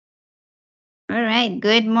All right.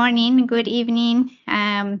 Good morning, good evening,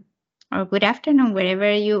 or good afternoon,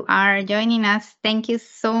 wherever you are joining us. Thank you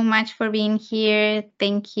so much for being here.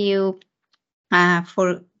 Thank you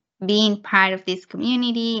for being part of this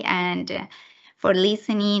community and for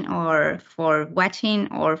listening or for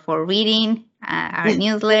watching or for reading our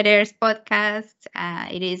newsletters, podcasts.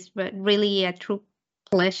 It is really a true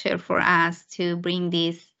pleasure for us to bring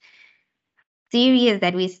this series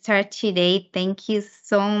that we start today. Thank you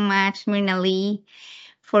so much, Mirnaly,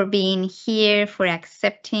 for being here, for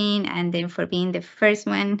accepting, and then for being the first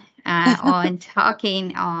one on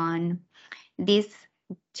talking on these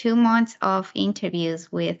 2 months of interviews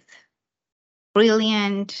with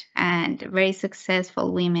brilliant and very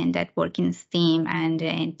successful women that work in STEAM,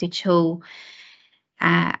 and to show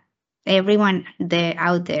uh, everyone there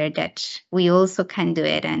out there that we also can do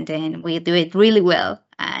it, and then we do it really well,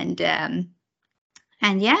 and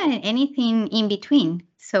yeah, anything in between.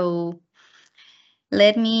 So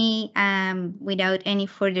let me, without any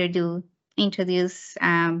further ado, introduce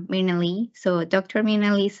Mirnaly. So Dr.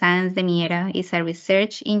 Mirnaly Saenz de Miera is a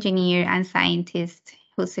research engineer and scientist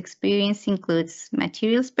whose experience includes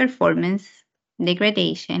materials performance,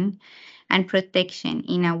 degradation, and protection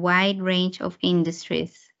in a wide range of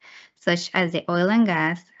industries, such as the oil and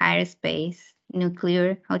gas, aerospace,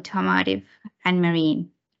 nuclear, automotive, and marine.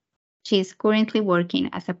 She is currently working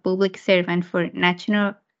as a public servant for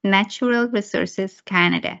Natural Resources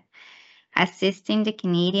Canada, assisting the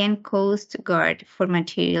Canadian Coast Guard for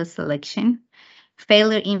material selection,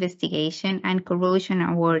 failure investigation, and corrosion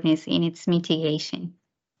awareness in its mitigation.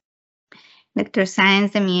 Dr.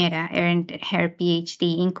 Saenz de Miera earned her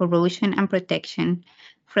PhD in Corrosion and Protection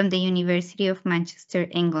from the University of Manchester,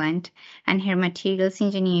 England, and her materials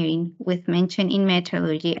engineering with mention in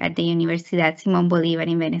metallurgy at the Universidad Simon Bolivar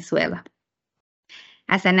in Venezuela.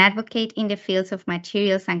 As an advocate in the fields of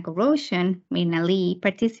materials and corrosion, Mirnaly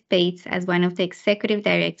participates as one of the executive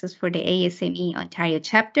directors for the ASM Ontario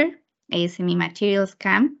Chapter, ASM Materials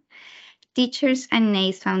Camp, Teachers and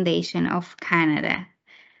NACE Foundation of Canada.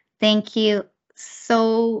 Thank you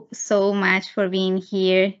so much for being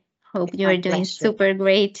here. Hope It's you're my doing pleasure. super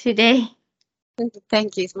great today.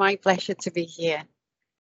 Thank you. It's my pleasure to be here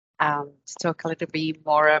to talk a little bit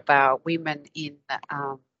more about women in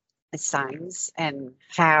science and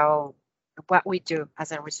what we do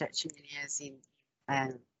as a research engineers in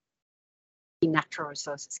Natural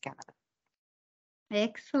Resources Canada.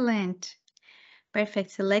 Excellent.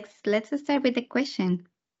 Perfect. So let's start with the question.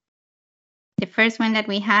 The first one that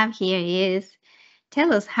we have here is,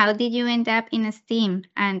 tell us, how did you end up in STEAM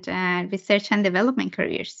and research and development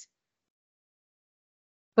careers?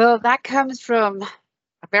 Well, that comes from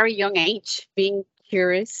a very young age, being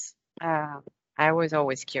curious. I was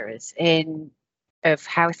always curious of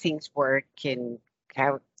how things work and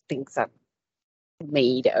how things are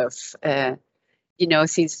made of.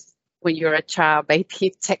 Since when you're a child,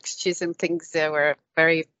 baby textures and things that were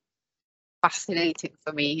very fascinating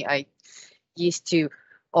for me. I used to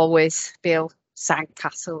always build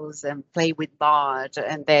sandcastles and play with mud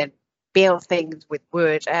and then build things with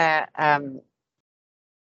wood.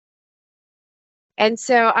 And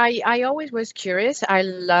so I always was curious. I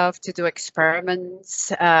loved to do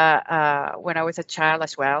experiments when I was a child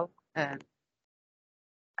as well.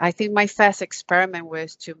 I think my first experiment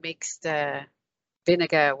was to mix the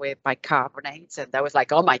vinegar with bicarbonate, and that was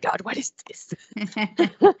like, oh my God, what is this?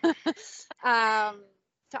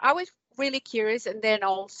 So I was really curious, and then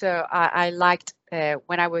also I liked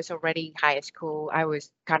when I was already in high school, I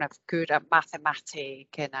was kind of good at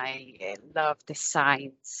mathematics, and I loved the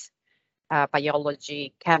science.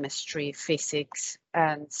 Biology, chemistry, physics.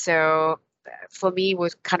 And so for me, it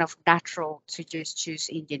was kind of natural to just choose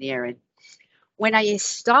engineering. When I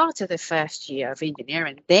started the first year of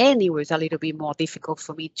engineering, then it was a little bit more difficult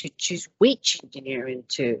for me to choose which engineering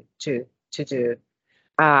to do.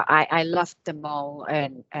 I loved them all,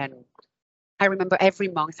 and I remember every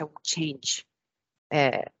month I would change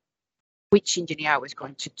which engineer I was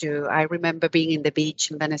going to do. I remember being in the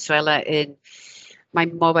beach in Venezuela and my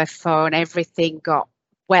mobile phone, everything got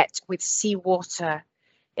wet with seawater,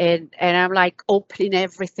 and I'm like opening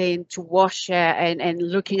everything to wash it and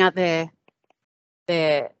looking at the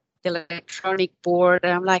electronic board,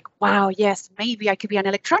 and I'm like, wow, yes, maybe I could be an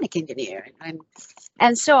electronic engineer,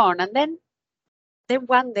 and so on. And then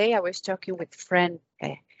one day I was talking with a friend.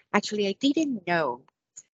 Actually, I didn't know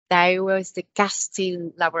that I was the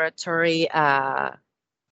casting laboratory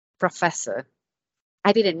professor.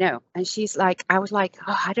 I didn't know. And she's like, I was like,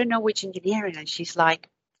 oh, I don't know which engineering. And she's like,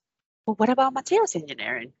 well, what about materials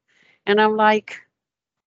engineering? And I'm like,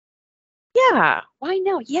 Yeah, why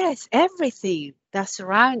not? Yes, everything that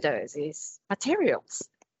surrounds us is materials.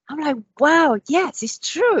 I'm like, wow, yes, it's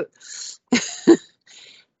true.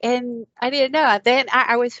 And I didn't know. And then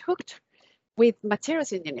I was hooked with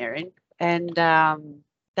materials engineering, and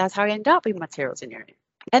that's how I ended up in materials engineering.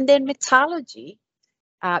 And then metallurgy,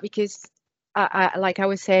 because like I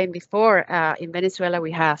was saying before, in Venezuela,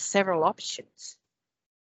 we have several options.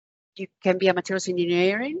 You can be a materials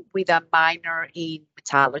engineering with a minor in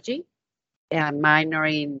metallurgy, a minor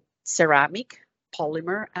in ceramic,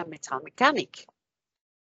 polymer, and metal mechanic.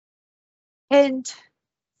 And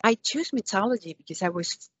I chose metallurgy because I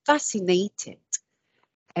was fascinated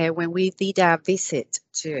when we did a visit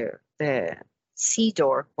to the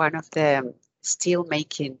Cedar, one of the steel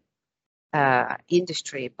making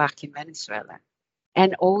industry back in Venezuela,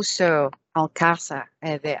 and also Alcasa,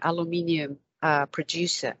 the aluminium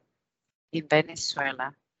producer in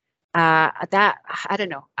Venezuela. That I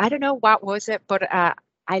don't know what was it, but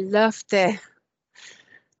I loved the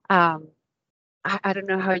I don't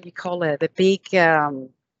know how you call it, the big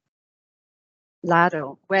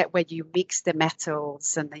ladle where you mix the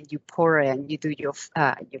metals and then you pour it and you do your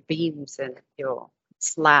beams and your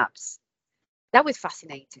slabs. That was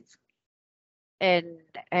fascinating. And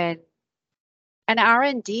and and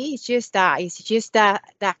R&D is just that. It's just that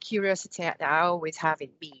curiosity that I always have in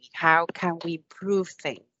me. How can we improve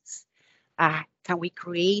things? Can we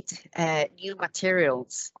create new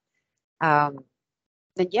materials? And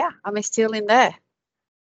yeah, I'm still in there.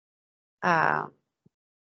 Yeah,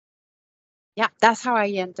 that's how I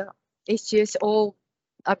end up. It's just all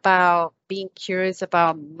about being curious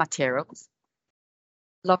about materials,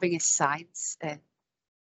 loving science and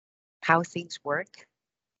how things work.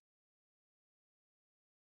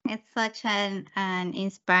 It's such an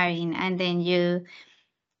inspiring, and then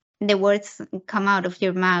the words come out of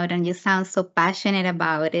your mouth and you sound so passionate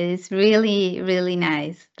about it. It's really, really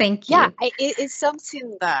nice. Thank Yeah, you. it's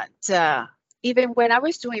something that even when I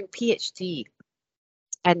was doing PhD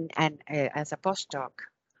and as a postdoc,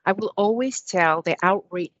 I will always tell the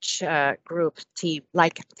outreach group team,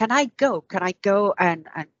 like, can I go? Can I go and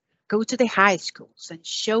go to the high schools and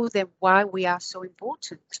show them why we are so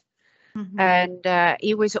important? Mm-hmm. And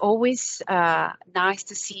it was always nice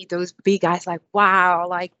to see those big eyes, like, wow,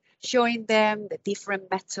 like showing them the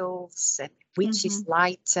different metals and which is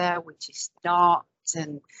lighter, which is not,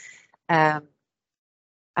 and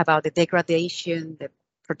about the degradation, the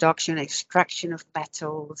production, extraction of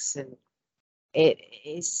metals, and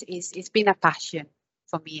it's been a passion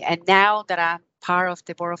for me. And now that I'm part of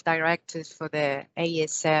the board of directors for the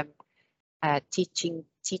ASM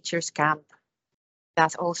teachers camp,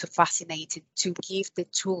 that's also fascinating to give the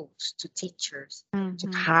tools to teachers to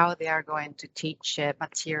how they are going to teach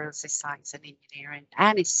materials science and engineering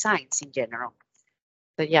and science in general.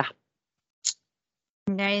 So yeah.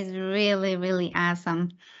 That is really, really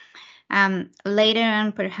awesome. Later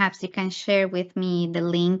on, perhaps you can share with me the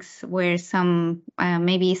links where some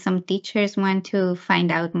maybe some teachers want to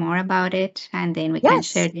find out more about it, and then we can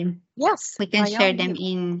share them. Yes. We can share them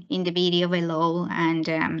in the video below and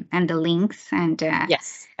the links and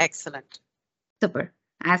yes, excellent. Super,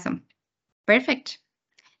 awesome, perfect.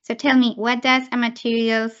 So tell me, what does a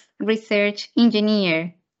materials research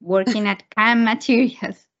engineer working at Canmet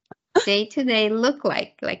Materials day to day look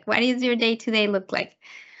like? Like, what is your day to day look like?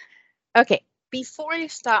 Okay, before I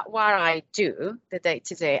start what I do the day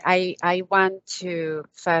to day, I want to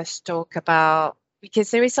first talk about,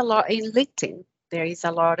 because there is a lot in LinkedIn, there is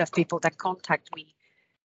a lot of people that contact me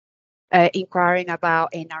inquiring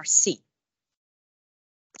about NRC.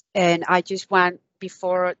 And I just want,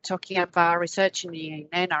 before talking about research in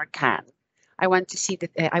NRCan, I want to see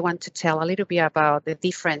that I want to tell a little bit about the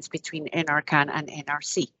difference between NRCan and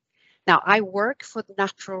NRC. Now, I work for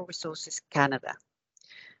Natural Resources Canada.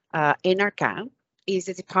 NRCan is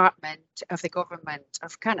the department of the government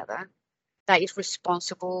of Canada that is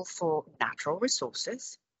responsible for natural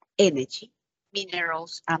resources, energy,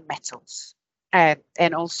 minerals, and metals,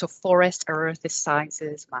 and also forest, earth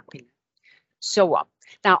sciences, mapping, so on.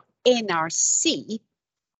 Now, NRC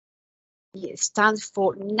stands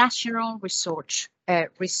for National Research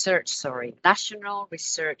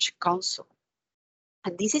Council,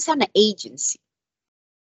 and this is an agency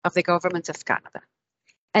of the government of Canada.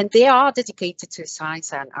 And they are dedicated to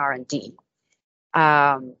science and R&D.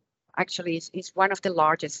 Actually, it's one of the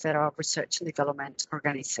largest federal research and development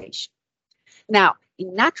organizations. Now,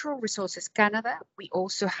 in Natural Resources Canada, we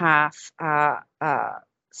also have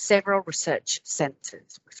several research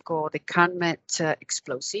centers. We've got the Canmet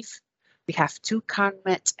Explosive. We have 2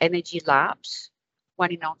 Canmet Energy Labs,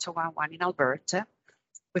 one in Ottawa, one in Alberta.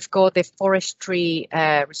 We've got the Forestry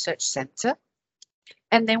Research Center,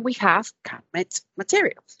 and then we have Canmet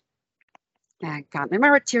Materials. And Canmet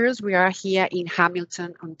Materials, we are here in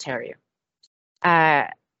Hamilton, Ontario.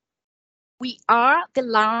 We are the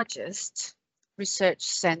largest research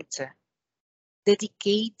center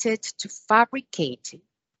dedicated to fabricating,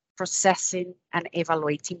 processing, and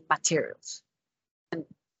evaluating materials, and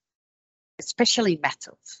especially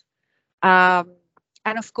metals.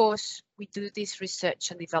 And of course, we do this research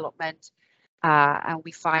and development, and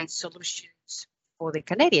we find solutions for the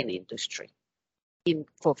Canadian industry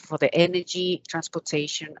for the energy,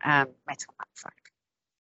 transportation, and metal manufacturing.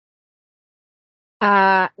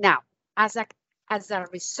 Now, as a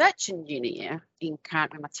research engineer in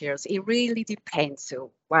Canmet Materials, it really depends on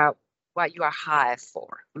what you are hired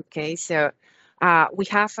for. Okay, so we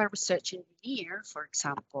have a research engineer, for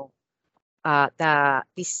example, that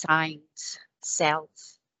designs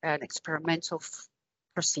cells and experimental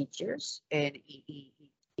procedures, and he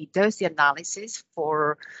does the analysis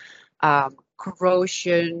for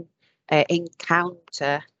corrosion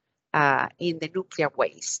encounter in the nuclear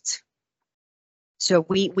waste. So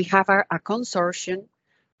we have a consortium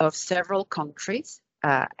of several countries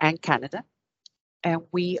and Canada, and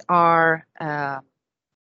we are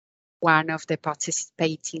one of the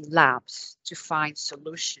participating labs to find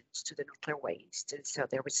solutions to the nuclear waste. And so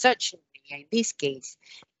the research engineer, in this case,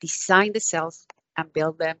 design the cells and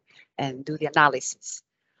build them and do the analysis.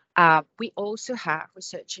 We also have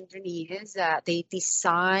research engineers that they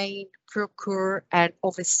design, procure, and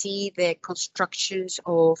oversee the constructions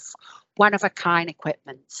of one-of-a-kind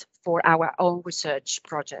equipment for our own research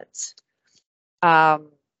projects.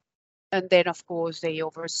 And then, of course, they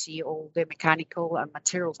oversee all the mechanical and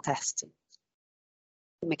material testing.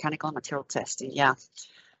 Mechanical and material testing, yeah.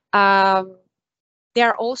 There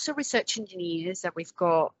are also research engineers that we've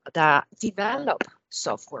got that develop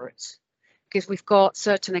softwares, because we've got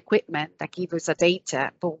certain equipment that give us the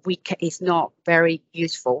data, but it's not very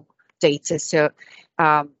useful data. So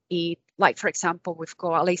like, for example, we've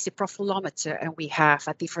got a laser profilometer and we have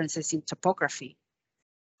differences in topography.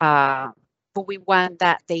 But we want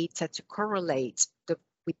that data to correlate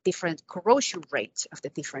with different corrosion rates of the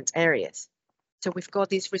different areas. So we've got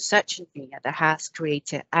this research engineer that has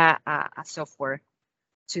created a software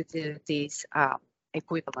to do this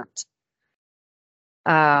equivalent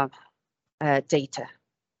data,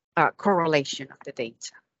 correlation of the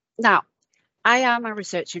data. Now, I am a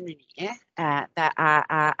research engineer that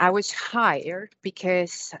I was hired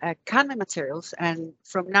because Canmet Materials, and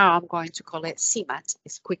from now I'm going to call it CMAT,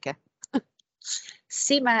 it's quicker.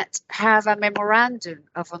 CMAT have a memorandum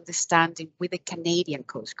of understanding with the Canadian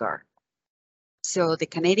Coast Guard. So the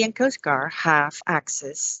Canadian Coast Guard have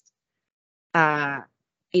access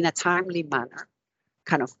in a timely manner,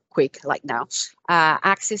 kind of quick like now,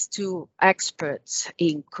 access to experts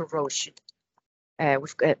in corrosion.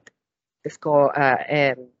 We've got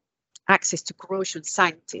access to corrosion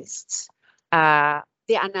scientists,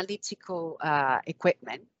 the analytical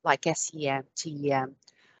equipment like SEM, TEM,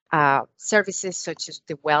 services such as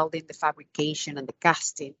the welding, the fabrication, and the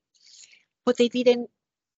casting, but they didn't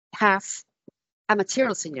have a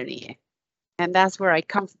materials engineer, and that's where I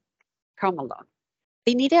come along.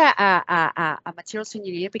 They needed a materials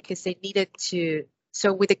engineer because they needed to.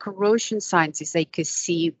 So with the corrosion scientists, they could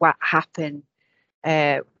see what happened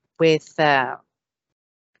with that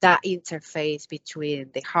interface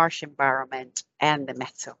between the harsh environment and the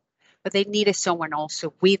metal, but they needed someone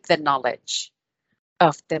also with the knowledge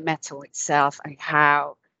of the metal itself and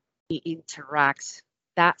how it interacts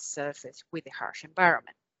that surface with the harsh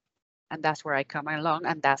environment. And that's where I come along,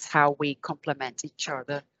 and that's how we complement each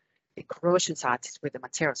other, the corrosion scientists with the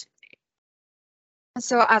materials engineer. And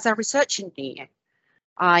so as a research engineer,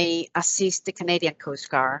 I assist the Canadian Coast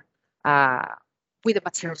Guard with the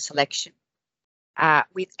material selection.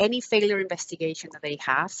 With any failure investigation that they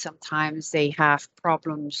have, sometimes they have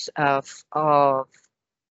problems of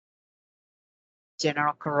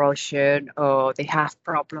general corrosion, or they have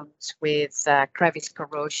problems with crevice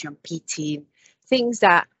corrosion, pitting, things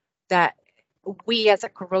that we as a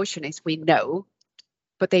corrosionist, we know,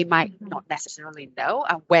 but they might not necessarily know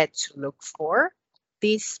and where to look for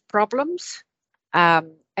these problems.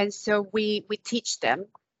 And so we teach them.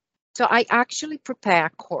 So I actually prepare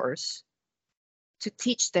a course to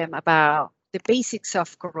teach them about the basics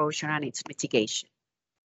of corrosion and its mitigation.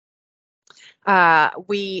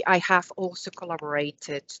 I have also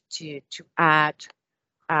collaborated to add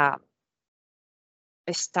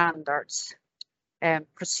standards and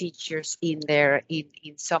procedures in there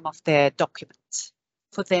in some of the documents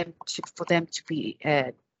for them to be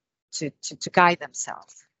to guide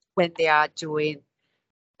themselves when they are doing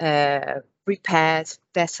repairs,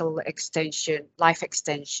 vessel extension, life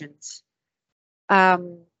extensions.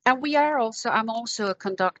 And we are also, I'm also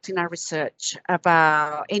conducting a research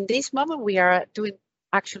about, in this moment, we are doing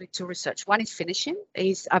actually two research. One is finishing,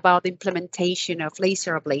 is about the implementation of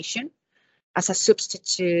laser ablation as a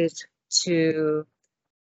substitute to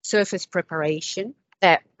surface preparation,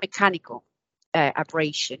 mechanical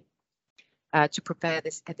abrasion to prepare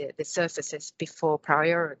the surfaces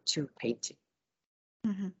prior to painting.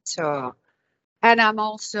 Mm-hmm. So, and I'm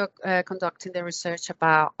also conducting the research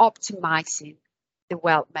about optimizing the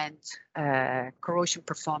weldment, corrosion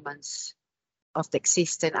performance of the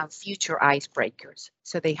existing and future icebreakers.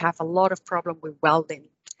 So they have a lot of problem with welding,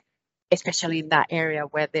 especially in that area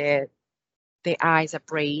where the ice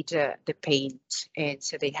abrade the paint, and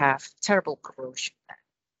so they have terrible corrosion.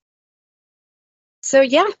 So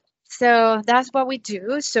yeah, so that's what we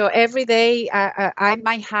do. So every day I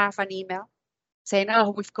might have an email saying,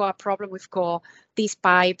 oh, we've got a problem, we've got this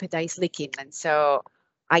pipe that is leaking. And so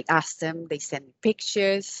I ask them, they send me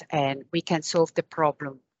pictures, and we can solve the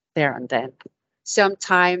problem there and then.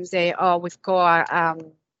 Sometimes we've got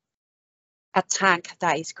a tank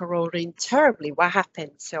that is corroding terribly. What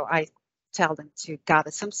happened? So I tell them to gather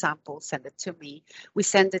some samples, send it to me. We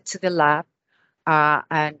send it to the lab,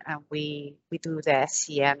 and we do the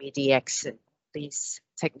SCM, EDX, and these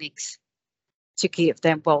techniques to give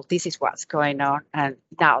them, well, this is what's going on, and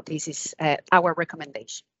now this is our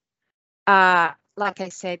recommendation. Like I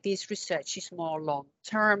said, this research is more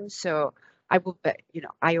long-term, so I will,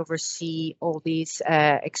 I oversee all these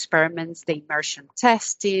experiments, the immersion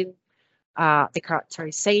testing, the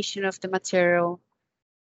characterization of the material,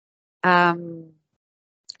 and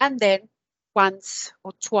then once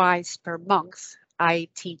or twice per month, I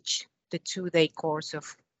teach the 2-day course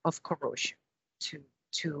of corrosion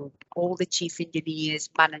to all the chief engineers,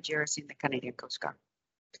 managers in the Canadian Coast Guard,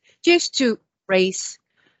 just to raise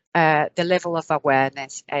the level of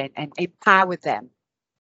awareness and empower them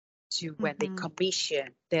to when they commission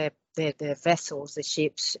the vessels, the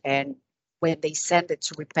ships, and when they send it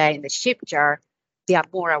to repair in the shipyard, they are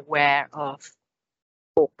more aware of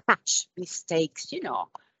or catch mistakes.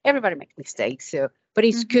 Everybody makes mistakes, so but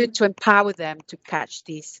it's good to empower them to catch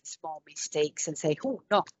these small mistakes and say, oh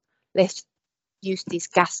no, let's use this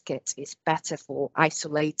gasket. It's better for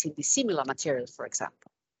isolating the similar materials, for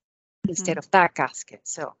example, instead of that gasket.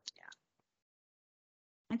 So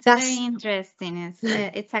yeah, it's very interesting.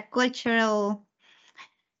 It's a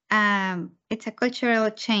cultural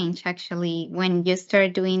change, actually, when you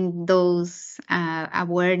start doing those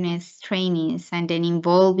awareness trainings and then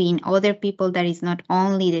involving other people that is not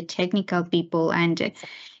only the technical people, and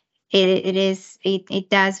it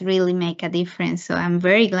does really make a difference. So I'm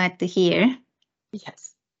very glad to hear.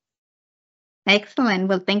 Yes. Excellent.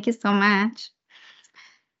 Well, thank you so much.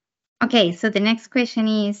 Okay, so the next question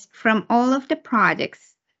is, from all of the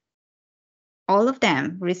projects, all of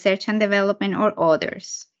them, research and development or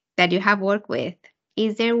others, that you have worked with,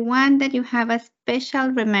 is there one that you have a special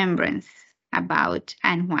remembrance about,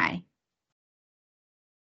 and why?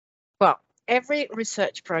 Well, every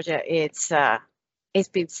research project, it's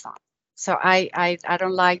been fun. So I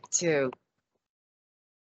don't like to.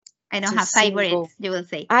 I don't have favorites, you will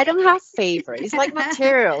say. I don't have favorites. It's like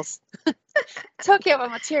materials. Talking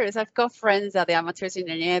about materials, I've got friends that they are materials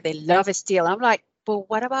engineer. They love steel. I'm like, but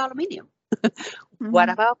what about aluminium? What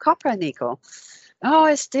about copper and nickel?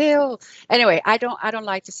 Oh, steel. Anyway, I don't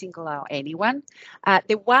like to single out anyone.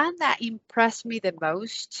 The one that impressed me the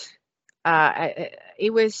most,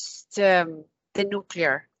 it was the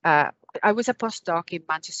nuclear. I was a postdoc in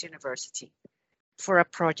Manchester University for a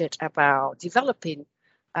project about developing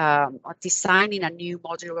or designing a new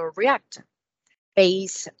modular reactor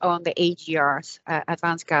based on the AGR's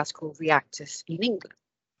advanced gas cooled reactors in England.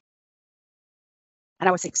 And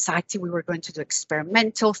I was excited. We were going to do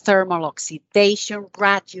experimental thermal oxidation,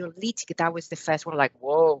 radiolytic. That was the first one. Like,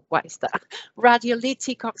 whoa, what is that?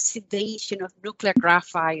 Radiolytic oxidation of nuclear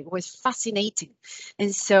graphite. It was fascinating.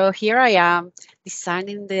 And so here I am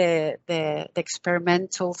designing the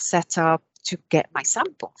experimental setup to get my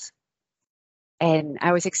samples. And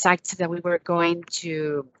I was excited that we were going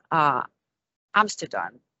to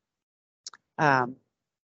Amsterdam,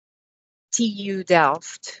 TU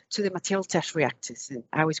Delft, to the material test reactors. And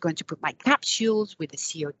I was going to put my capsules with the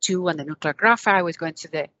CO2 and the nuclear graphite. I was going to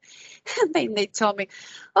and then they told me,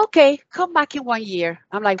 okay, come back in 1 year.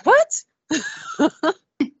 I'm like, what?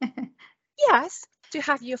 Yes, to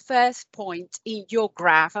have your first point in your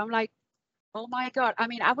graph. I'm like, oh my God. I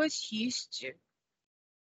mean, I was used to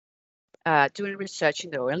doing research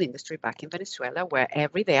in the oil industry back in Venezuela, where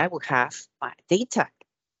every day I would have my data.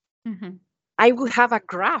 I will have a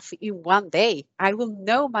graph in one day. I will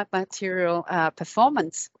know my material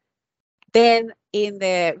performance. Then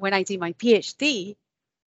when I did my PhD,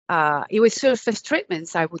 it was surface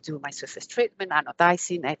treatments. I would do my surface treatment,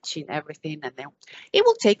 anodizing, etching, everything. And then it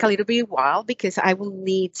will take a little bit while because I will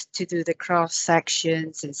need to do the cross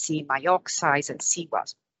sections and see my oxides and see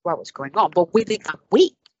what was going on. But within a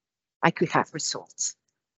week, I could have results.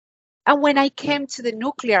 And when I came to the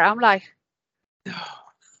nuclear, I'm like, oh,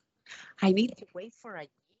 I need to wait for a year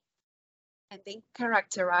and then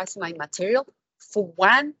characterize my material for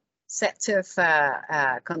one set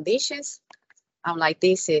of conditions. I'm like,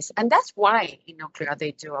 this is, and that's why in nuclear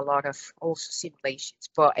they do a lot of also simulations,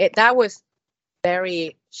 but that was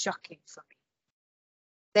very shocking for me.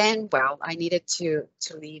 Then, well, I needed to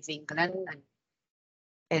leave England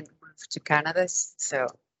and move to Canada. So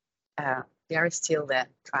they are still there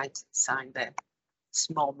trying to design the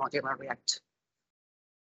small modular reactor.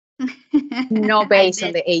 No based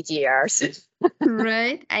on the AGRs.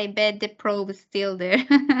 Right, I bet the probe is still there.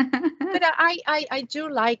 But I do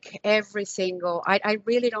like every single. I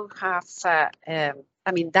really don't have. I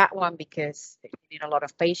mean that one because you need a lot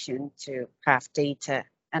of patience to have data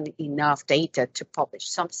and enough data to publish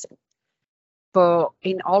something. But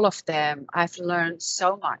in all of them, I've learned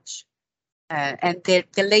so much. And the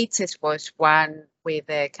latest was one with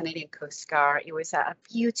the Canadian Coast Guard. It was a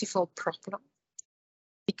beautiful problem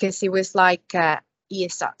because it was like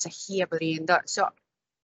ESAT here, but in that. So,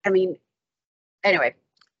 I mean, anyway.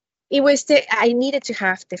 It was I needed to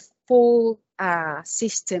have the full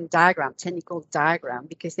system diagram, technical diagram,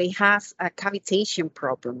 because they have a cavitation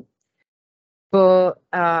problem. But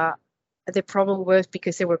the problem was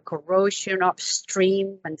because there were corrosion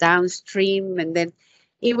upstream and downstream, and then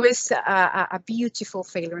it was a beautiful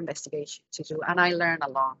failure investigation to do. And I learned a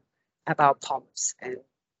lot about pumps and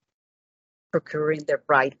procuring the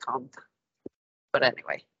right pump. But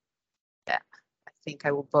anyway, yeah, I think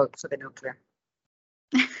I will vote for the nuclear.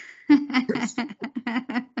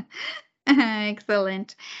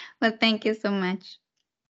 Excellent. Well, thank you so much.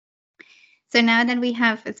 So now that we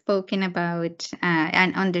have spoken about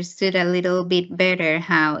and understood a little bit better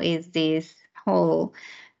how is this whole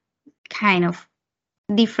kind of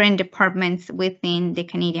different departments within the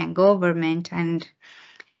Canadian government, and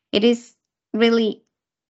it is really,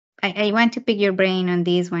 I want to pick your brain on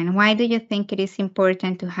this one. Why do you think it is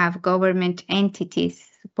important to have government entities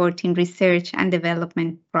supporting research and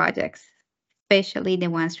development projects, especially the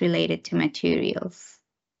ones related to materials?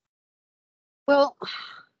 Well,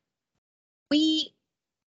 the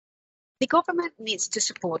government needs to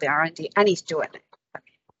support the R&D, and is doing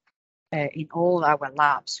it. In all our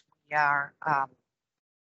labs, we are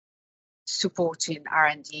supporting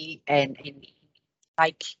R&D, and in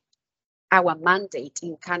like our mandate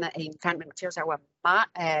in Canmet Materials, our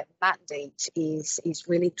mandate is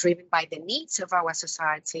really driven by the needs of our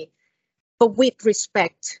society, but with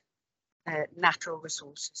respect natural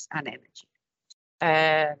resources and energy.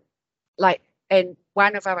 And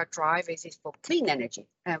one of our drivers is for clean energy.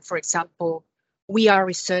 For example, we are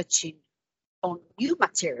researching on new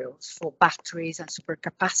materials for batteries and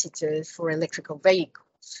supercapacitors for electrical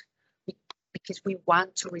vehicles because we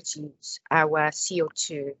want to reduce our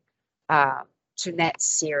CO2 to net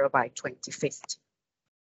zero by 2050.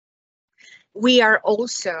 We are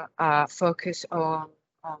also focused on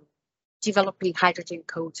developing hydrogen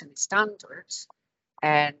coating standards,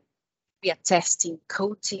 and we are testing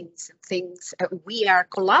coatings and things. We are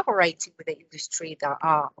collaborating with the industry that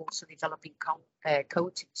are also developing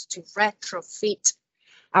coatings to retrofit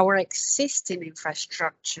our existing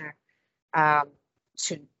infrastructure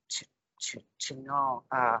to not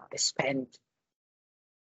spend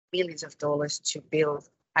millions of dollars to build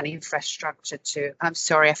an infrastructure to. I'm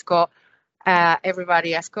sorry, I've got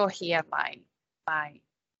everybody. I've got here my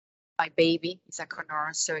baby. It's a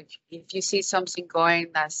Connor. So if you see something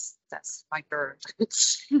going, that's my bird.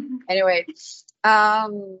 Anyway,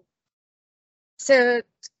 so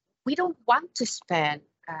we don't want to spend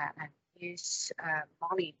and use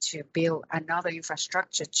money to build another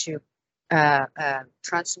infrastructure to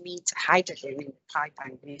transmit hydrogen in the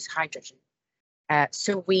pipeline, use hydrogen.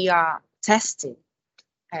 So we are testing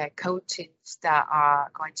coatings that are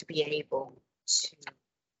going to be able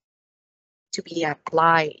to be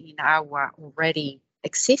applied in our already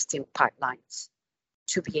existing pipelines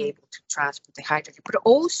to be able to transport the hydrogen. But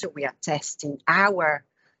also we are testing the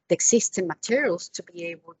existing materials to be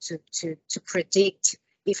able to predict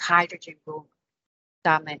if hydrogen will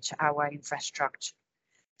damage our infrastructure.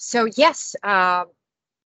 So yes,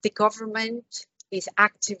 the government is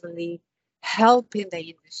actively helping the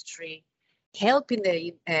industry, helping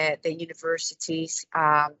the universities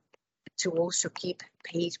to also keep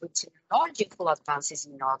pace with technological advances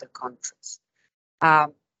in other countries.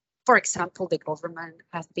 For example, the government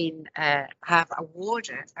have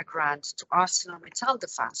awarded a grant to ArcelorMittal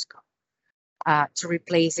Defasco to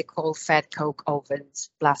replace the coal-fed coke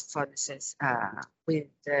ovens, blast furnaces with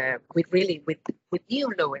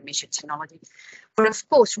new low-emission technology. But of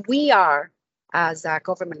course, we are, as a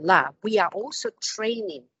government lab, we are also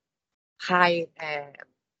training high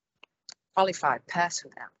qualified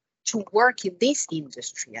personnel to work in this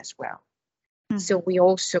industry as well. Mm-hmm. So we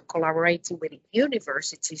also collaborating with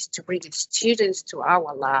universities to bring students to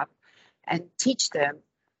our lab and teach them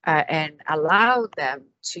and allow them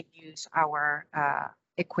to use our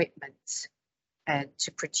equipment and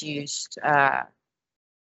to produce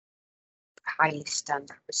highly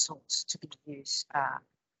standard results to be used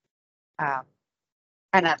and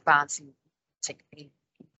advancing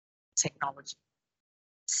technology.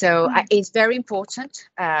 So it's very important.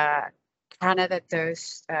 Canada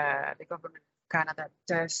does, the government of Canada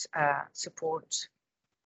does support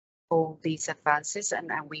all these advances, and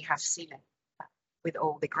we have seen it with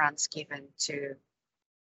all the grants given to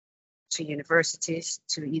universities,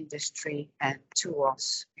 to industry, and to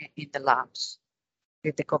us in the labs,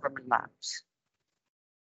 with the government labs.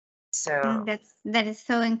 So that is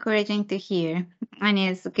so encouraging to hear, and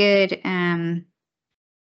it's good.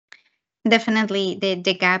 Definitely,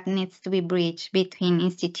 the gap needs to be bridged between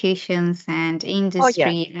institutions and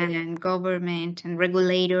industry and government and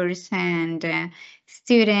regulators and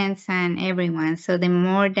students and everyone. So the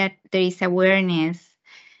more that there is awareness,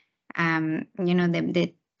 the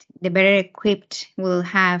better equipped we'll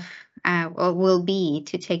have or will be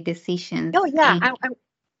to take decisions. Oh yeah,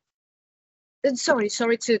 I'm sorry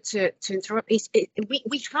to interrupt. We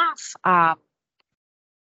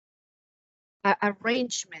have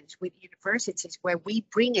arrangements with universities where we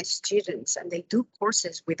bring students and they do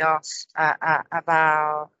courses with us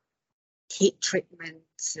about heat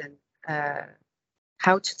treatments and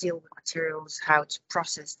how to deal with materials, how to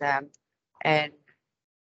process them, and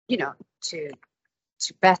to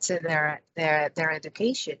better their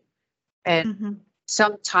education. And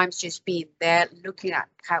sometimes just being there, looking at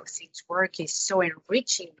how things work is so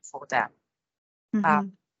enriching for them.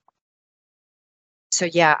 So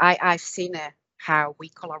yeah, I've seen how we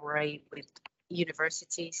collaborate with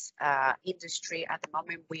universities, industry. At the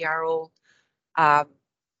moment, we are all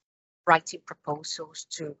writing proposals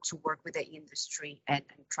to work with the industry and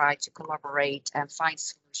try to collaborate and find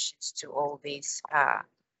solutions to all these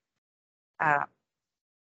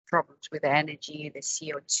problems with the energy, the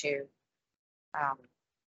CO2,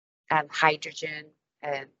 and hydrogen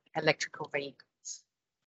and electrical vehicles.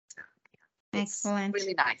 So, yeah, excellent.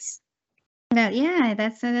 Really nice.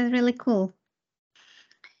 That's really cool.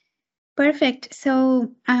 Perfect.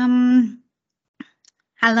 So, along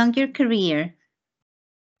your career,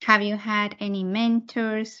 have you had any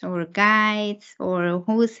mentors or guides, or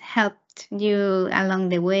who's helped you along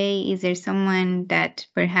the way? Is there someone that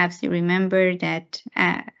perhaps you remember that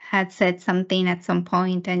had said something at some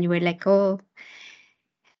point and you were like, oh,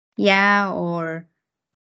 yeah, or?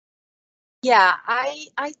 Yeah,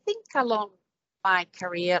 I think along my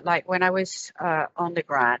career, like when I was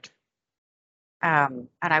undergrad, and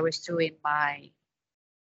I was doing my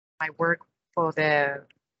work for the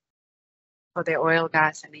oil,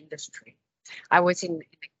 gas, and industry. I was in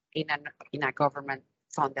a government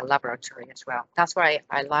funded laboratory as well. That's why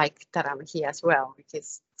I like that I'm here as well,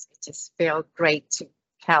 because it just feels great to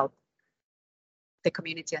help the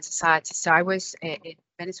community and society. So I was in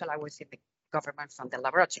Venezuela. I was in the government funded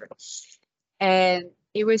laboratory, and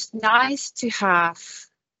it was nice to have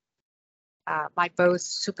my both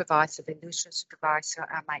supervisor, the industrial supervisor,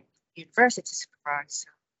 and my university supervisor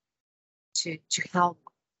to help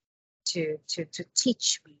to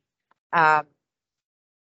teach me, and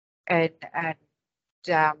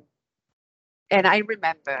I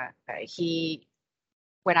remember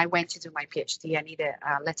when I went to do my PhD, I needed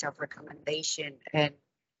a letter of recommendation, and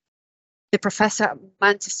the professor at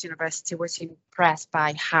Manchester University was impressed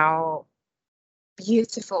by how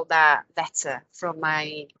beautiful that letter from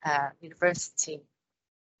my university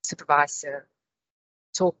supervisor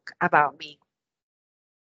talk about me.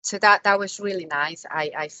 So that was really nice.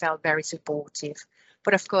 I felt very supportive,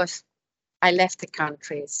 but of course I left the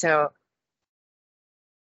country. So,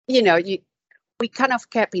 we kind of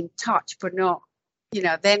kept in touch, but not,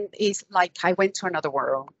 then it's like I went to another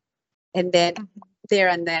world, and then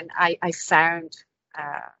I found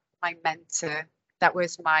my mentor. That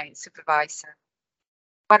was my supervisor,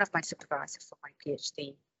 one of my supervisors for my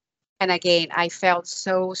PhD. And again, I felt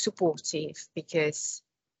so supportive because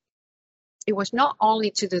it was not only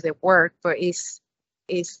to do the work, but is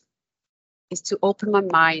to open my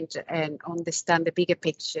mind and understand the bigger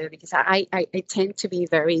picture, because I tend to be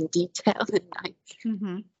very in detail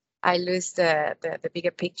and I lose the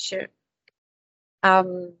bigger picture.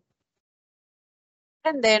 And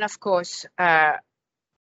then, of course,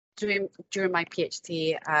 during my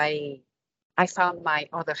PhD, I found my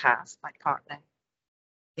other half, my partner,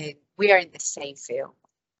 and we are in the same field.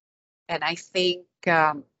 And I think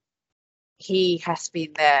he has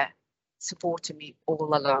been there supporting me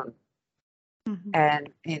all along.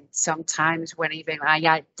 And sometimes when even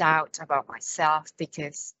I doubt about myself,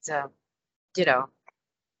 because, you know,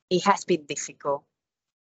 it has been difficult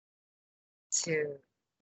to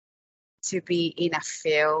be in a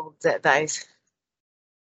field that is,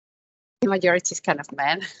 the majority is kind of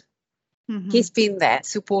men. He's been there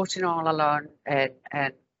supporting all along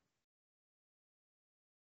and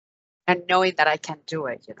knowing that I can do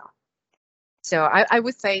it, you know. So I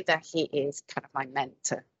would say that he is kind of my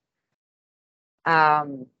mentor.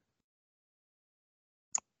 And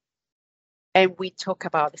we talk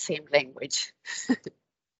about the same language.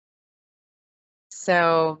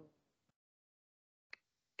 So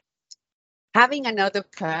having another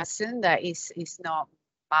person that is not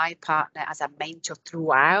my partner as a mentor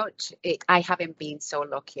throughout, I haven't been so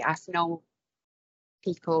lucky. I've known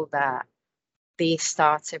people that they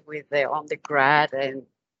started with their undergrad and,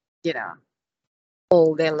 you know,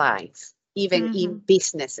 all their life, even in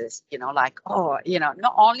businesses, you know, like, oh, you know,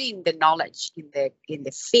 not only in the knowledge in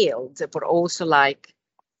the field, but also like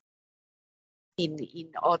in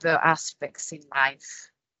other aspects in life.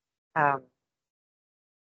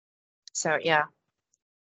 So yeah,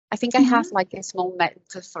 I think I have like a small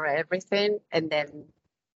mentor for everything, and then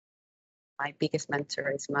my biggest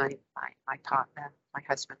mentor is my partner, my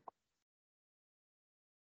husband.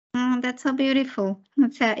 Oh, that's so beautiful.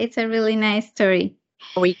 It's a really nice story.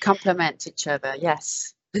 We complement each other.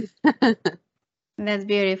 Yes. That's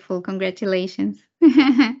beautiful. Congratulations.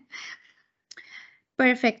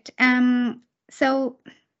 Perfect. So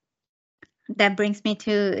that brings me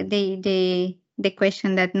to the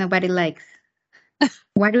question that nobody likes.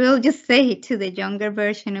 What will you say to the younger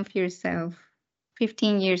version of yourself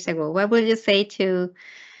 15 years ago? What will you say to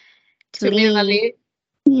Mirnaly?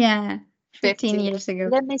 Yeah, 15 years ago.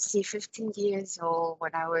 Let me see, 15 years old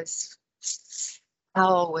when I was, how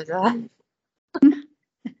old was I?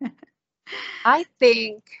 I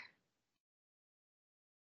think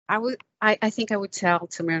I would tell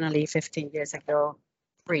to Mirnaly 15 years ago,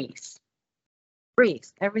 breathe.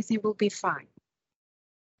 Everything will be fine.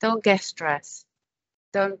 Don't get stressed.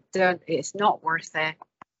 Don't, it's not worth it.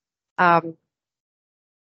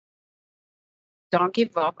 Don't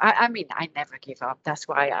give up. I mean, I never give up. That's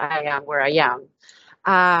why I am where I am.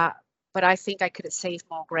 But I think I could have saved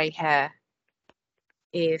more gray hair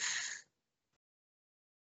if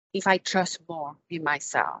I trust more in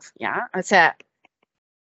myself. Yeah, I said.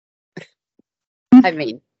 I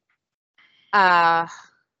mean, I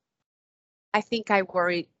think I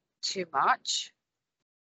worried too much.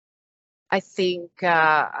 I think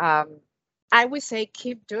I would say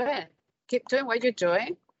keep doing what you're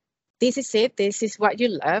doing. This is it. This is what you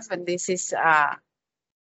love, and this is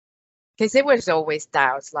because there was always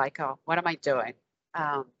doubts like, oh, what am I doing?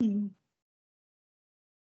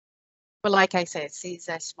 But like I said, since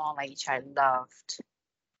a small age, I loved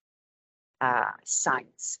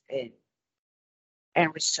science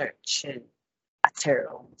and research and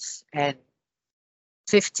materials. And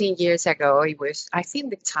 15 years ago, it was, I think,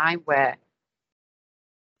 the time where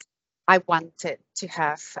I wanted to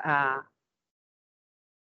have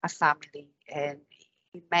a family, and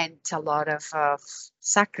it meant a lot of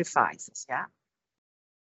sacrifices. Yeah.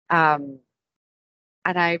 And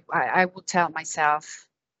I would tell myself,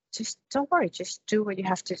 just don't worry, just do what you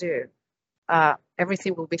have to do.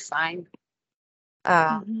 Everything will be fine.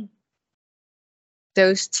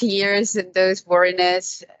 Those tears and those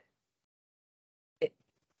worriness,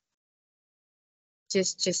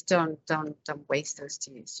 just don't waste those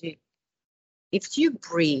tears. If you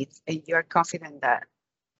breathe and you're confident that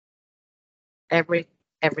everything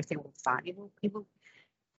will be fine, it will.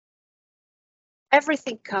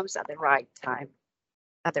 Everything comes at the right time,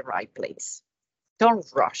 at the right place. Don't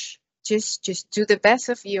rush. Just do the best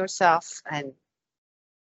of yourself, and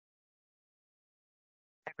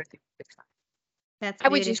everything will be fine. I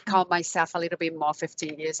would just calm myself a little bit more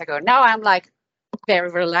 15 years ago. Now I'm like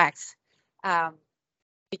very relaxed,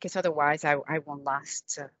 because otherwise I won't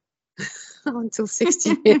last until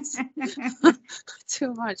 60 years.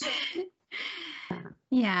 Too much.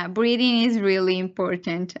 Yeah, breathing is really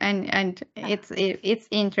important, and it's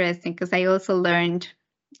interesting because I also learned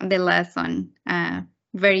the lesson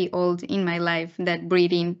very old in my life that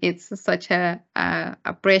breathing is such a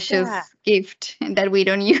precious Yeah. gift that we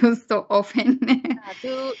don't use so often.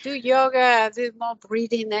 Do yoga, do more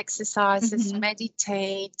breathing exercises, Mhm.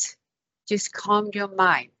 meditate, just calm your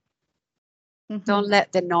mind. Mhm. Don't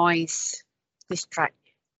let the noise distract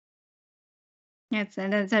you.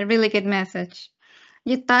 That's a really good message.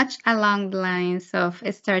 You touched along the lines of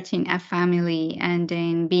starting a family and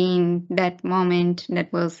then being that moment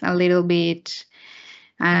that was a little bit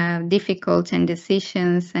difficult and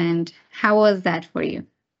decisions. And how was that for you?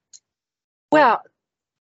 Well,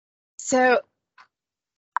 so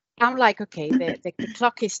I'm like, okay, the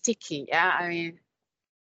clock is ticking. Yeah, I mean,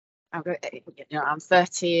 I'm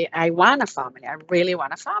 30. I want a family. I really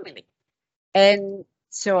want a family. And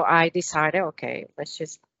so I decided, okay, let's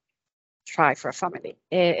just try for a family.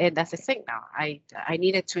 And that's the thing now. I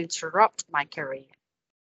needed to interrupt my career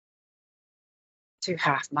to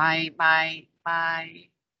have my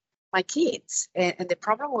kids. And the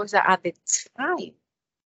problem was that at the time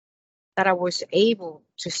that I was able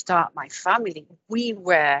to start my family, we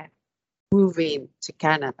were moving to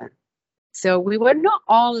Canada. So we were not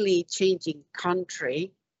only changing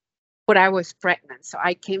country, but I was pregnant. So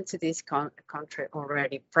I came to this country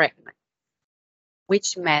already pregnant,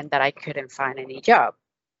 which meant that I couldn't find any job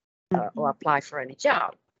or apply for any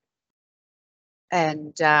job.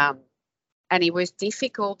 And it was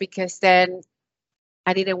difficult because then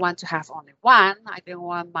I didn't want to have only one. I didn't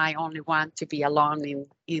want my only one to be alone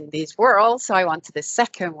in this world. So I wanted the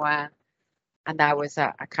second one. And that was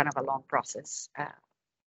a kind of a long process.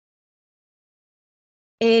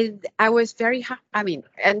 And I was very happy. I mean,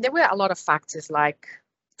 and there were a lot of factors like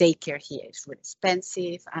daycare here is really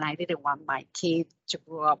expensive. And I didn't want my kid to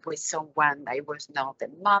grow up with someone that was not the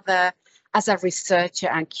mother. As a researcher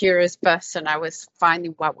and curious person, I was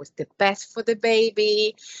finding what was the best for the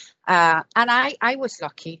baby. And I was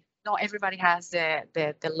lucky. Not everybody has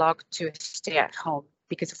the luck to stay at home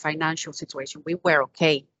because of financial situation. We were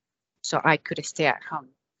okay. So I could stay at home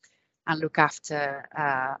and look after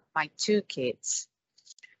my two kids.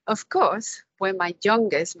 Of course, when my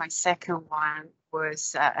youngest, my second one,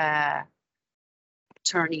 was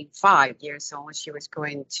turning 5 years old, she was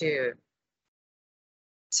going to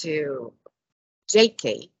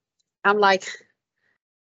JK. I'm like,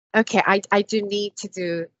 okay, I do need to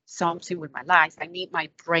do something with my life. I need my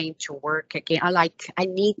brain to work again. I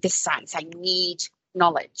need the science. I need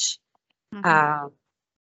knowledge.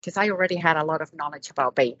 Because I already had a lot of knowledge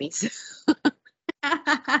about babies.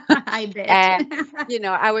 I bet. And,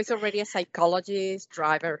 I was already a psychologist,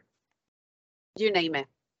 driver, you name it,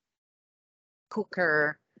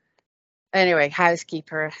 cooker, anyway,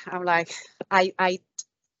 housekeeper. I'm like, that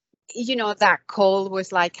call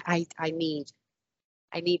was like, I need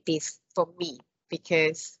this for me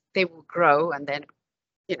because they will grow and then,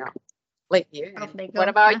 like you. Off they What go.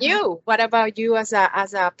 about you? What about you as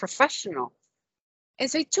a professional? And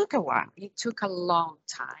so it took a while. It took a long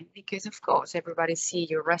time because, of course, everybody see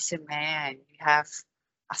your resume and you have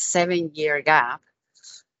a 7-year gap.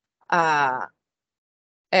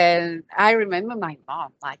 And I remember my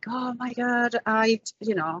mom like, oh my God, I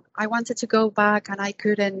wanted to go back and I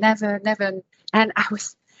couldn't, never. And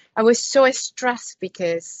I was so stressed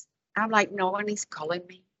because I'm like, no one is calling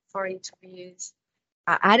me for interviews.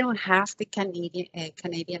 I don't have the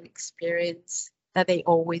Canadian experience that they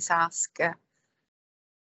always ask.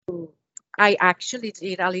 I actually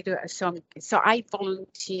did a little so I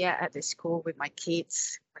volunteer at the school with my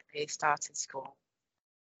kids when they started school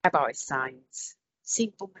about science,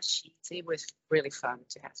 simple machines. It was really fun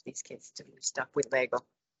to have these kids doing stuff with Lego.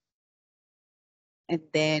 And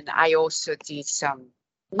then I also did some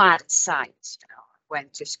mad science,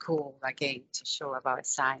 went to school again to show about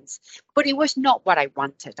science, but it was not what I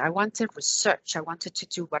wanted. I wanted research. I wanted to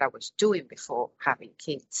do what I was doing before having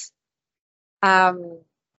kids.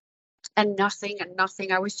 And nothing.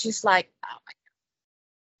 I was just like, oh my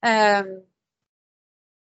God.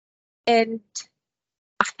 And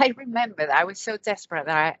I remember that I was so desperate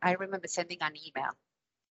that I remember sending an email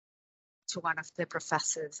to one of the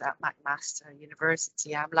professors at McMaster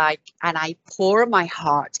University. I'm like, and I pour my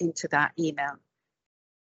heart into that email.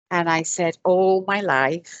 And I said, all my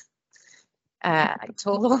life, I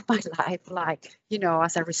told all my life, like,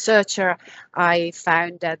 as a researcher, I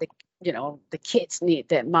found that the kids need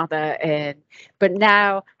their mother, but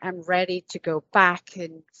now I'm ready to go back,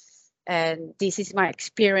 and this is my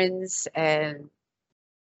experience, and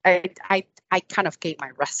I kind of gave my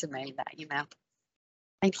resume in that email,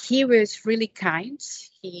 and he was really kind.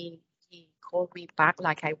 He called me back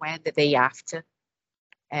like I went the day after,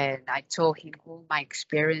 and I told him all my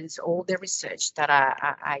experience, all the research that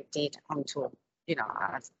I did onto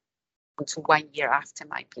until 1 year after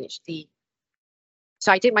my PhD.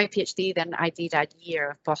 So I did my PhD, then I did a year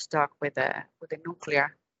of postdoc with a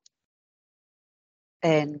nuclear.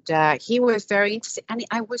 And he was very interested. And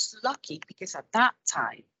I was lucky because at that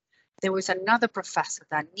time, there was another professor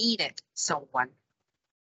that needed someone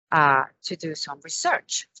to do some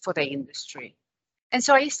research for the industry. And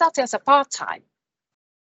so I started as a part-time.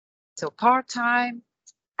 So part-time,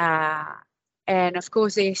 and of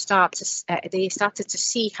course they started to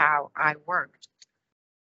see how I worked,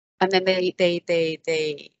 and then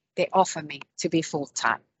they offered me to be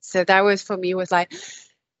full-time. So that was, for me, was like,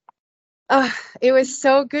 it was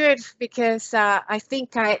so good because I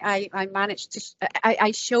think I managed to,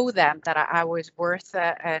 I showed them that I was worth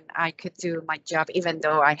it and I could do my job, even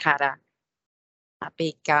though I had a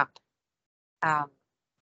big gap.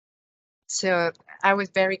 So I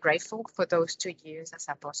was very grateful for those 2 years as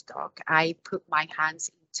a postdoc. I put my hands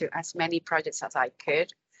into as many projects as I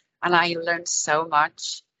could, and I learned so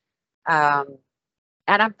much. And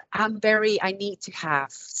I need to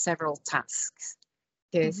have several tasks,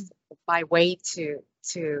 because my way to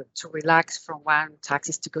relax from one task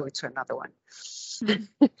is to go to another one.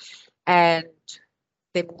 And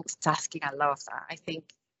the multitasking, I love that. I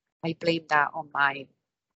think I blame that on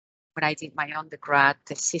when I did my undergrad,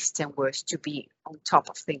 the system was to be on top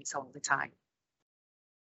of things all the time.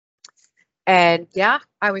 And yeah,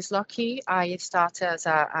 I was lucky. I started as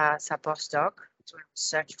a postdoc doing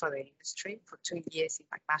research for the industry for 2 years in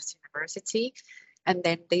McMaster University. And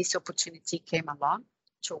then this opportunity came along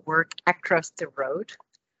to work across the road,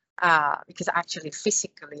 because actually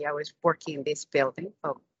physically I was working in this building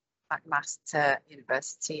for McMaster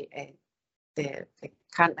University, and the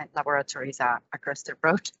Canmet laboratories are across the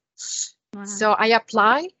road. Wow. So I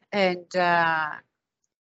applied, and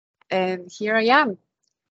here I am,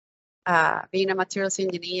 being a materials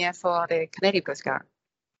engineer for the Canadian Coast Guard.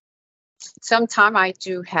 Sometimes I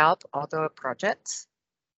do help other projects,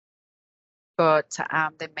 but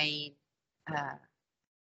I'm the main, not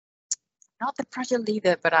the project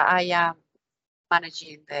leader, but I am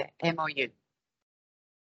managing the MOU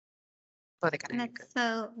for the Canadian Coast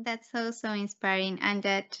Guard. That's so inspiring, and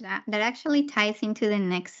that actually ties into the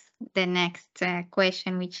next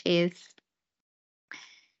question, which is,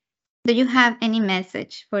 do you have any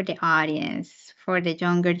message for the audience, for the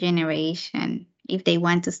younger generation, if they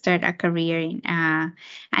want to start a career in? And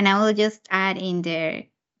I will just add in there,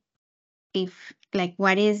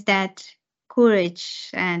 what is that courage,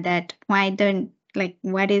 and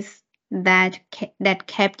what is that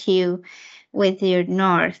kept you with your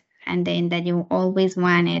north, and then that you always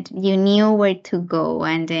wanted, you knew where to go,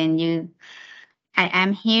 and then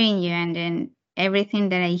I'm hearing you, and then everything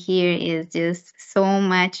that I hear is just so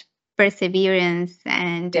much perseverance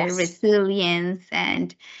and resilience.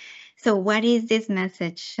 And so what is this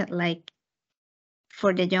message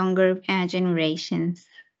for the younger generations?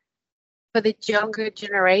 For the younger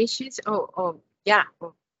generations,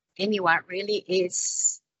 anyone really,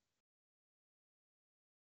 is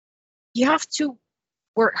you have to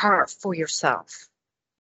work hard for yourself.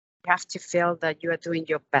 You have to feel that you are doing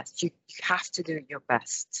your best. You have to do your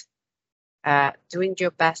best. Doing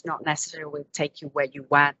your best not necessarily will take you where you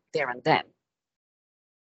want there and then,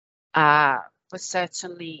 but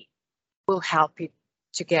certainly will help you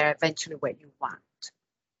to get eventually where you want.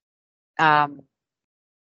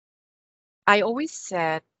 I always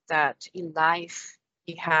said that in life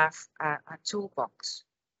you have a toolbox.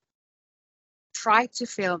 Try to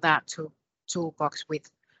fill that toolbox with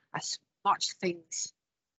as much things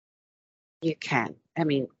you can. I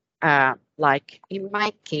mean, like in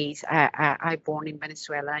my case, I born in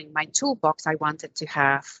Venezuela. In my toolbox, I wanted to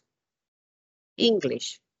have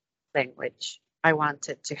English language. I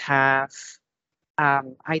wanted to have,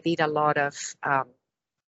 I did a lot of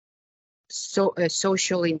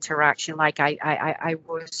social interaction. Like I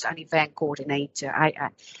was an event coordinator.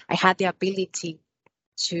 I had the ability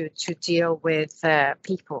to deal with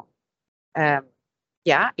people.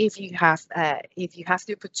 If you have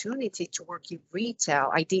the opportunity to work in retail,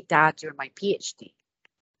 I did that during my PhD.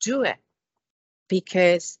 Do it,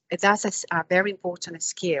 because that's a very important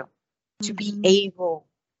skill, to be able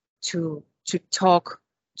to talk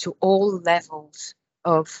to all levels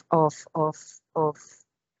of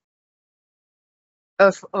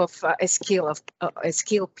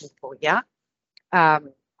skill people.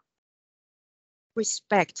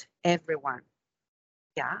 Respect everyone.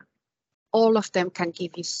 All of them can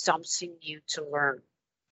give you something new to learn.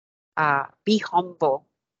 Be humble.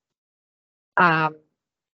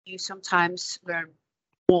 You sometimes learn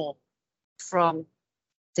more from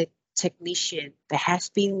technician that has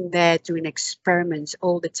been there doing experiments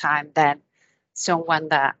all the time than someone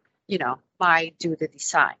that, you know, might do the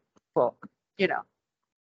design for, you know.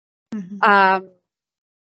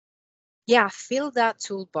 Yeah, fill that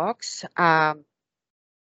toolbox. Project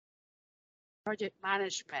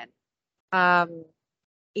management.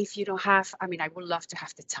 If you don't have, I mean, I would love to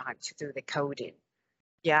have the time to do the coding.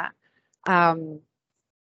 Yeah.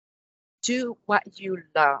 Do what you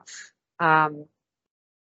love.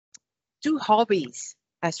 Do hobbies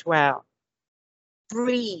as well.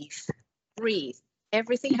 Breathe.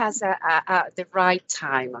 Everything has the right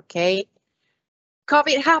time, okay?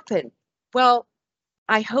 COVID happened. Well,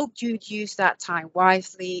 I hope you'd use that time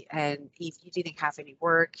wisely, and if you didn't have any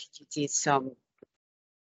work, you did some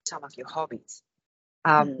of your hobbies.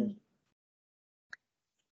 And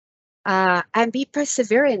be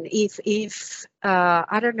perseverant. If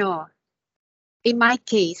I don't know, in my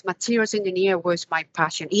case, materials engineer was my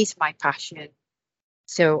passion, is my passion.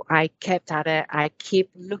 So I kept at it. I keep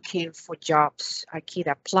looking for jobs. I keep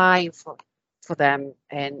applying for them.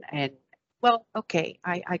 And well, okay,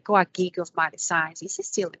 I got a gig of my science. It's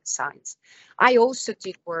still in science. I also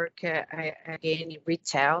did work again in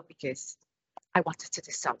retail because I wanted to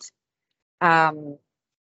do something.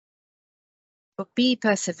 But be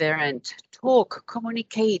perseverant. Talk,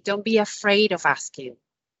 communicate. Don't be afraid of asking.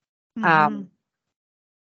 I'm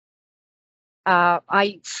not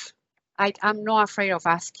afraid of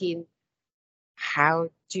asking, how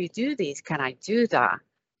do you do this? Can I do that?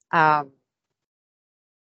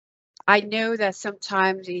 I know that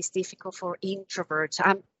sometimes it's difficult for introverts.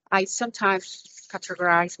 I sometimes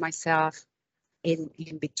categorize myself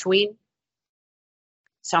in between.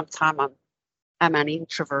 Sometimes I'm an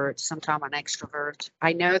introvert, sometimes an extrovert.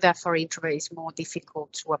 I know that for introverts it's more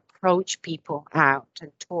difficult to approach people out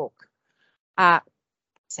and talk.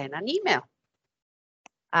 Send an email.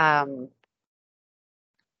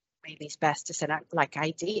 Maybe it's best to send out, like I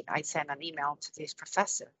did. I sent an email to this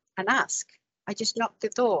professor and ask. I just knocked the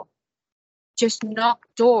door. Just knock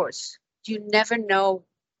doors. You never know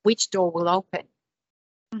which door will open.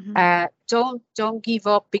 Don't give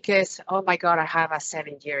up because, oh my God, I have a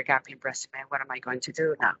 7-year gap in resume. What am I going to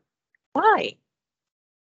do now? Why?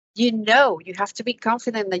 You know, you have to be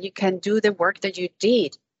confident that you can do the work that you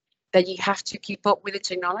did, that you have to keep up with the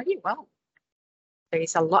technology. Well, there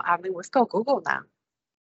is a lot. I mean, we've got Google now.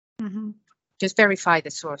 Just verify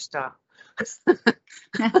the source stuff.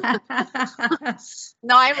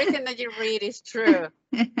 Not everything that you read is true.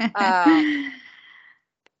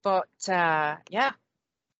 But yeah,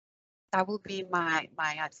 that would be my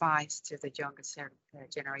advice to the younger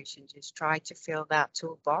generation. Just try to fill that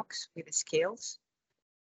toolbox with the skills,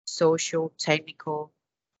 social, technical,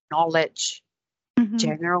 knowledge,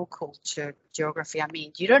 general culture, geography. I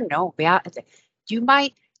mean, you don't know. You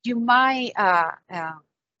might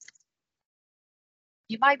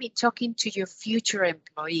be talking to your future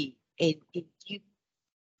employee, and you,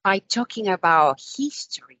 by talking about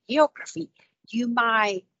history, geography, you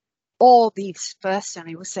might, this person,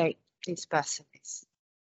 I would say, this person is,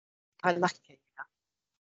 I like it.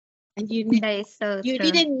 And you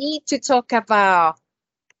didn't need to talk about,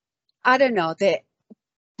 I don't know, the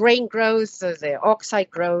grain growth or the oxide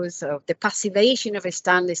growth or the passivation of a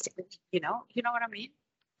stainless, you know what I mean?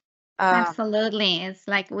 Absolutely. It's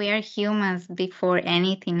like we are humans before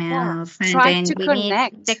anything else. And try then to we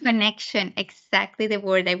connect. need the connection. Exactly the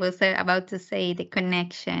word I was about to say, the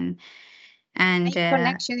connection. And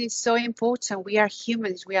connection is so important. We are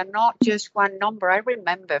humans. We are not just one number. I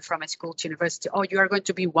remember from a school to university, oh, you are going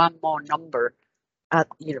to be one more number at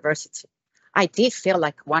university. I did feel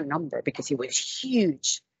like one number because it was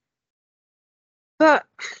huge. But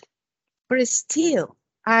still,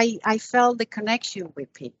 I felt the connection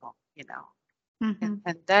with people, you know.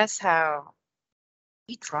 And that's how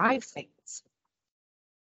we drive things.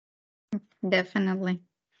 Definitely.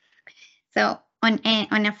 So on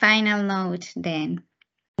a final note, then,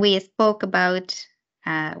 we spoke about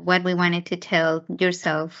what we wanted to tell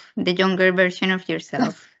yourself, the younger version of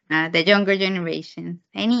yourself, the younger generation.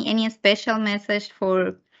 Any special message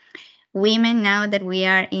for women now that we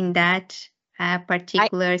are in that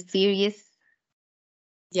particular series?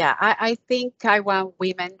 Yeah, I think I want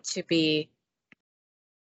women to be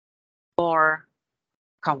more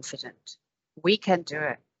confident. We can do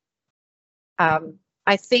it.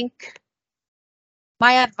 I think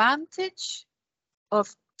my advantage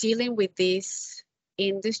of dealing with this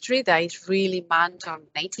industry that is really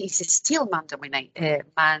man-dominated, is still man-dominated.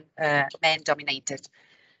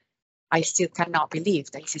 I still cannot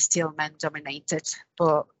believe that it's still man-dominated.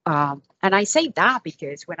 But and I say that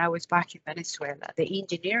because when I was back in Venezuela, the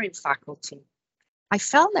engineering faculty, I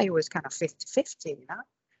felt like it was kind of 50-50, you know.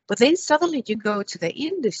 But then suddenly you go to the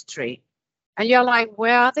industry And you're like,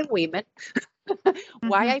 where are the women?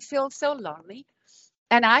 Why I feel so lonely?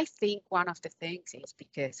 And I think one of the things is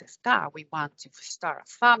because of that. We want to start a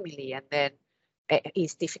family, and then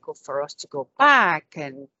it's difficult for us to go back.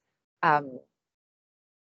 And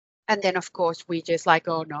then, of course, we just like,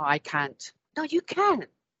 oh, no, I can't. No, you can.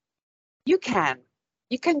 You can.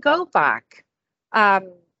 You can go back.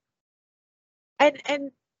 And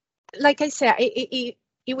like I said, it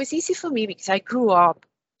was easy for me because I grew up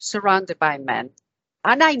surrounded by men.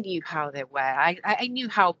 And I knew how they were. I knew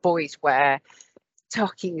how boys were,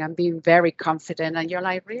 talking and being very confident. And you're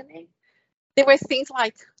like, really? There were things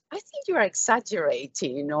like, I think you're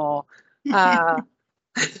exaggerating, or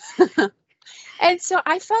and so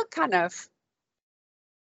I felt kind of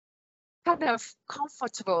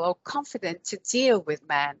comfortable or confident to deal with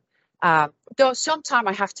men. Though sometimes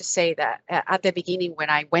I have to say that at the beginning when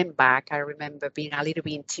I went back, I remember being a little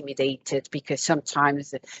bit intimidated because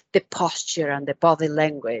sometimes the posture and the body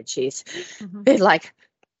language is like,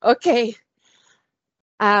 okay.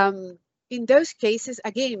 In those cases,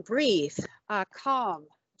 again, breathe, calm,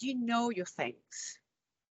 you know your things,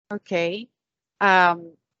 okay?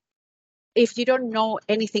 If you don't know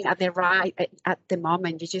anything at the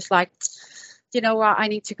moment, you're just like, you know what, I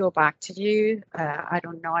need to go back to you. I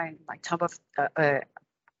don't know, out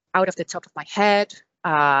of the top of my head.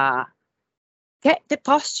 Get the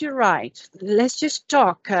posture right. Let's just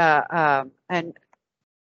talk and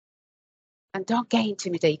don't get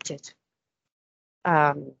intimidated.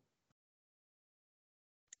 I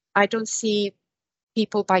don't see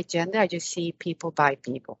people by gender, I just see people by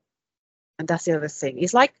people. And that's the other thing.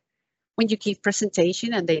 It's like when you give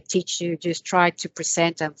presentation and they teach you just try to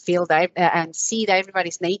present and feel that and see that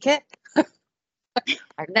everybody's naked.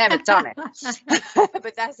 I've never done it,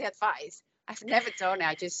 but that's the advice. I've never done it.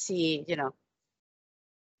 I just see,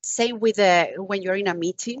 same with when you're in a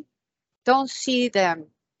meeting, don't see them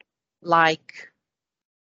like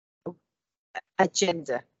a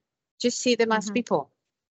gender. Just see them as people.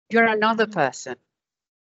 You're another person.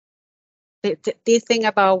 The thing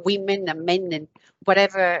about women and men and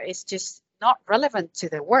whatever is just not relevant to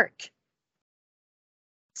the work.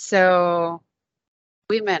 So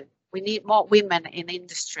women, we need more women in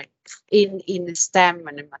industry, in STEM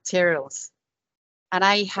and in materials. And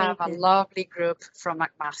I have a lovely group from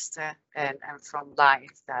McMaster and from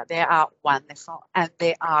Life. They are wonderful and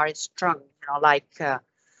they are strong,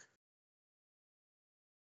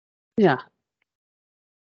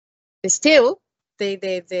 still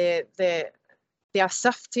they are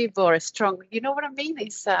softy but strong. You know what I mean?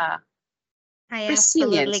 It's I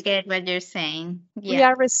absolutely get what you're saying. Yeah. We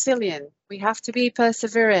are resilient. We have to be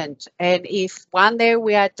perseverant. And if one day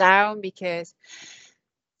we are down because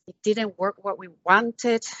it didn't work what we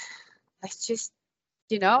wanted, let's just,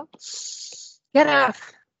 get up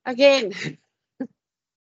again.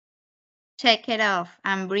 Check it off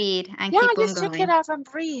and breathe and keep on going. Check it off and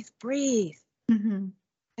breathe.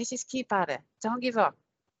 Let's just keep at it. Don't give up.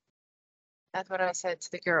 That's what I said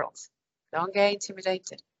to the girls. Don't get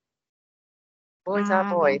intimidated. Boys are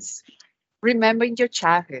boys. Remember in your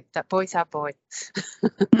childhood that boys are boys.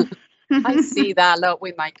 I see that a lot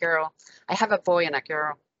with my girl. I have a boy and a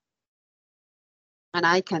girl. And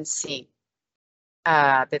I can see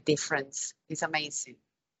the difference. It's amazing.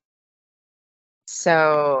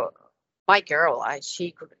 So my girl,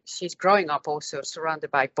 she's growing up also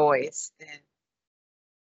surrounded by boys. And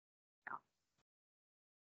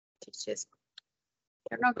she's just,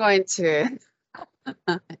 you're not going to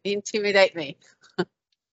intimidate me.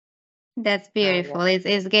 That's beautiful.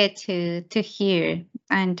 It's good to hear,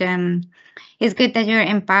 and it's good that you're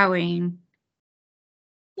empowering.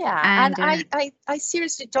 Yeah, and I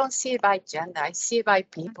seriously don't see it by gender. I see it by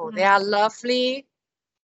people. They are lovely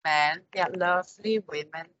men. They are lovely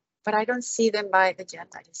women, but I don't see them by the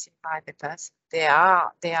gender. I just see it by the person. They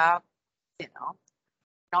are,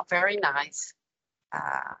 not very nice.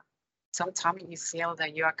 Sometimes you feel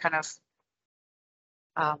that you are kind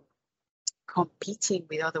of competing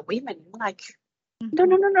with other women. Like,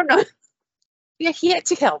 no. We are here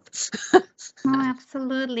to help. Oh,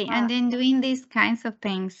 absolutely. And then doing these kinds of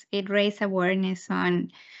things, it raises awareness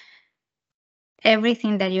on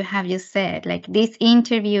everything that you have just said. Like this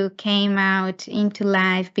interview came out into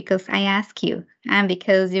life because I asked you and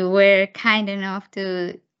because you were kind enough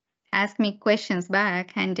to ask me questions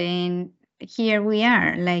back. And then here we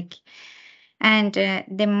are. And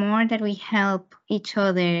the more that we help each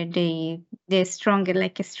other, the stronger,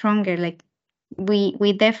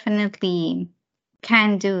 we definitely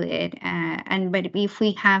can do it. But if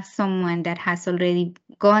we have someone that has already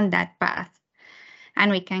gone that path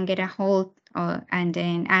and we can get a hold and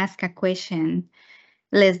then ask a question,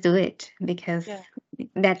 let's do it, because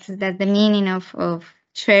that's the meaning of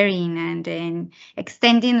sharing and then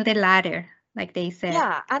extending the ladder, like they said.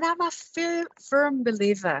 Yeah, and I'm a firm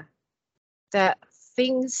believer that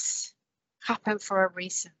things happen for a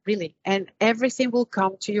reason, really, and everything will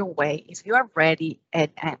come to your way if you are ready,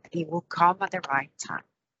 and it will come at the right time.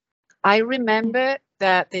 I remember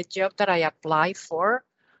that the job that I applied for,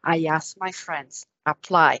 I asked my friends,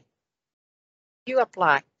 apply. You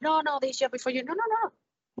apply. No, this job before you.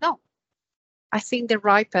 No. I think the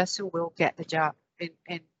right person will get the job. And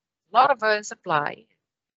a lot of us apply.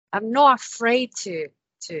 I'm not afraid to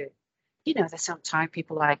there's sometimes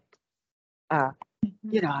people like, there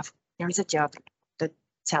is a job, don't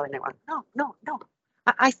tell anyone. No.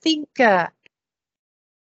 I think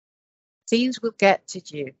things will get to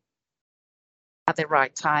you at the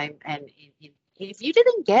right time. And if you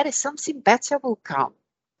didn't get it, something better will come,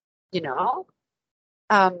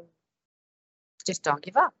 just don't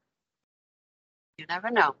give up. You never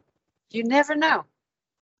know.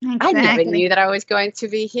 Exactly. I never knew that I was going to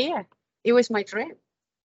be here. It was my dream.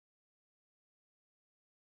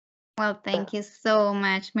 Well, thank you so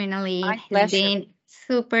much, Mirnaly. My It's pleasure. been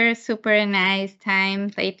super, super nice time.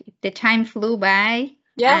 The time flew by.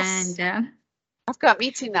 Yes. And I've got a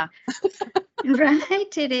meeting now.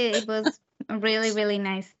 right, it was really, really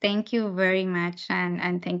nice. Thank you very much,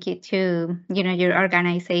 and thank you to your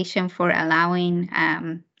organization for allowing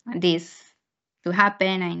this to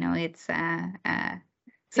happen. I know it's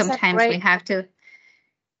sometimes we have to.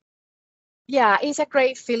 Yeah, it's a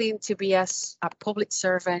great feeling to be as a public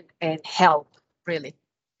servant and help, really.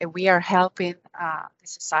 And we are helping the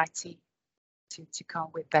society to come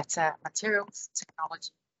with better materials,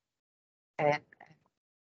 technology, and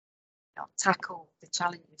tackle the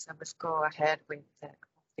challenges that we've go ahead with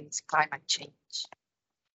this climate change.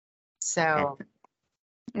 So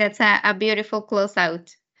that's a beautiful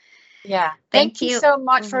closeout. Yeah, thank you so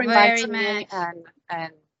much for inviting me,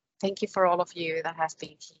 and thank you for all of you that have been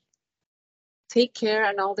here. Take care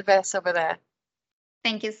and all the best over there.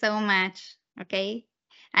 Thank you so much. Okay.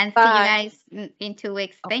 And Bye. See you guys in 2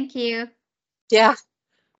 weeks. Thank you. Yeah.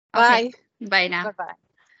 Okay. Bye. Bye now. Bye-bye.